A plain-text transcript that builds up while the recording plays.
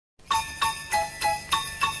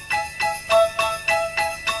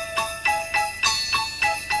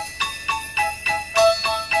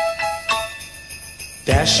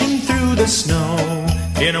Dashing through the snow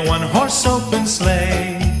in a one-horse open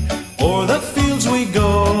sleigh, o'er the fields we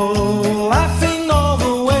go, laughing all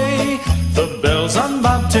the way. The bells on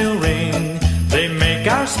bobtail ring, they make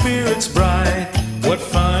our spirits bright. What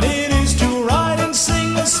fun it is to ride and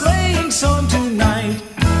sing a sleighing song tonight.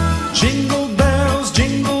 Jingle bells,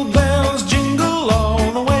 jingle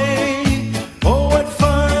all the way. Oh, what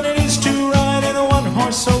fun it is to ride in a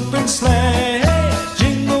one-horse open sleigh.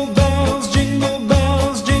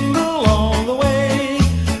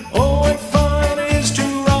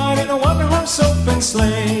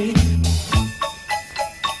 Sleigh.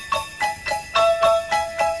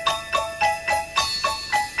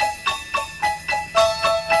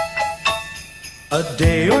 A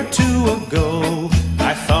day or two ago,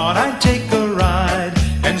 I thought I'd take a ride,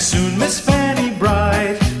 and soon Miss Fanny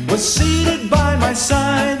Bright was seated by my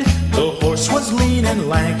side. The horse was lean and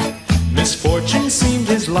lank, misfortune seemed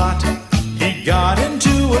his lot. He got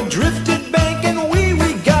into a drifted bank, and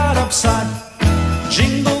we got upside.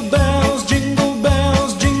 Jingle bells,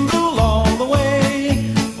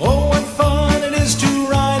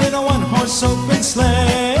 open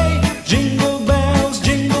sleigh. Jingle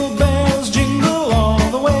bells, jingle all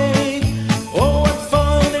the way. Oh, what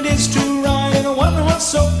fun it is to ride in a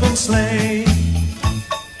one-horse open sleigh.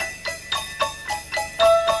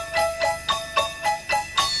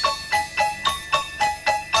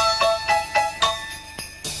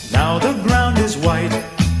 Now the ground is white,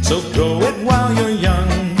 so go it while you're young.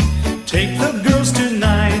 Take the girls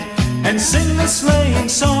tonight and sing the sleighing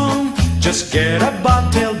song. Just get a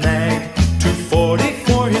bobtail nag, 240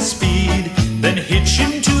 for his speed, then hitch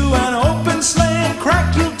him to an open sleigh and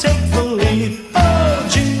crack, you'll take the lead. Oh,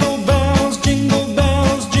 jingle bells,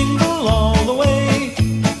 jingle all the way.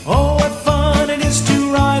 Oh, what fun it is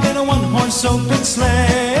to ride in a one-horse open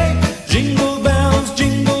sleigh.